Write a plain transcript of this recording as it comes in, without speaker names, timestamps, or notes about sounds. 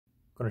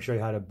going to show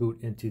you how to boot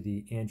into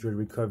the Android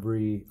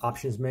recovery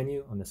options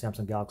menu on the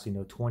Samsung Galaxy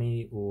Note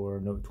 20 or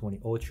Note 20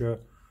 Ultra.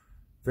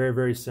 Very,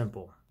 very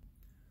simple.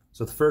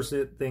 So the first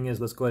thing is,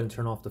 let's go ahead and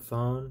turn off the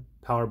phone.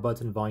 Power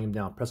button, volume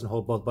down. Press and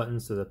hold both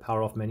buttons so the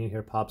power off menu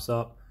here pops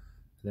up.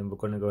 And then we're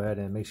going to go ahead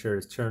and make sure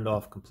it's turned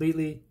off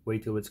completely.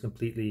 Wait till it's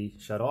completely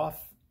shut off.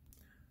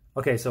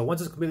 Okay, so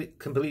once it's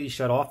completely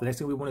shut off, the next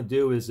thing we want to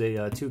do is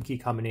a two-key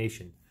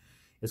combination.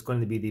 It's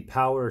going to be the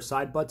power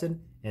side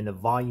button and the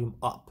volume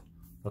up.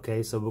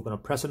 Okay, so we're going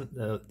to press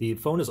the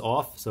phone is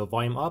off, so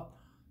volume up,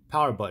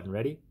 power button.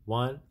 Ready?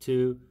 1,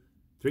 2,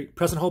 3.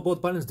 Press and hold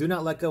both buttons. Do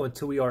not let go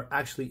until we are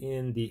actually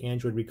in the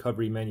Android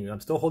recovery menu.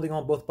 I'm still holding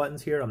on both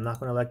buttons here. I'm not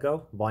going to let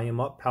go. Volume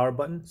up, power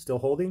button, still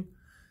holding.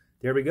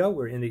 There we go.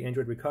 We're in the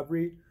Android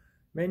recovery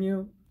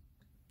menu.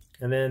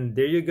 And then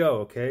there you go.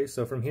 Okay,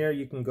 so from here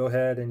you can go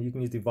ahead and you can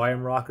use the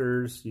volume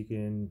rockers. You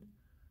can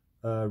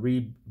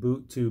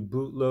reboot to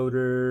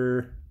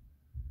bootloader.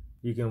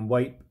 You can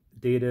wipe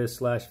data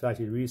 /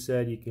 factory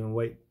reset. You can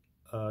wipe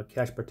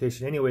cache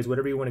partition. Anyways,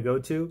 whatever you want to go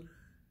to,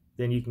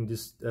 then you can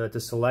just to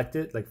select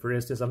it. Like for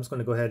instance, I'm just going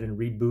to go ahead and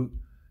reboot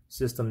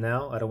system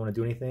now. I don't want to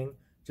do anything.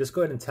 Just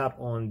go ahead and tap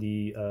on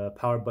the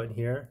power button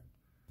here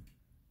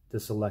to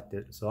select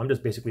it. So I'm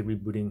just basically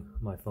rebooting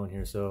my phone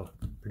here. So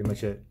pretty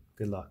much it.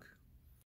 Good luck.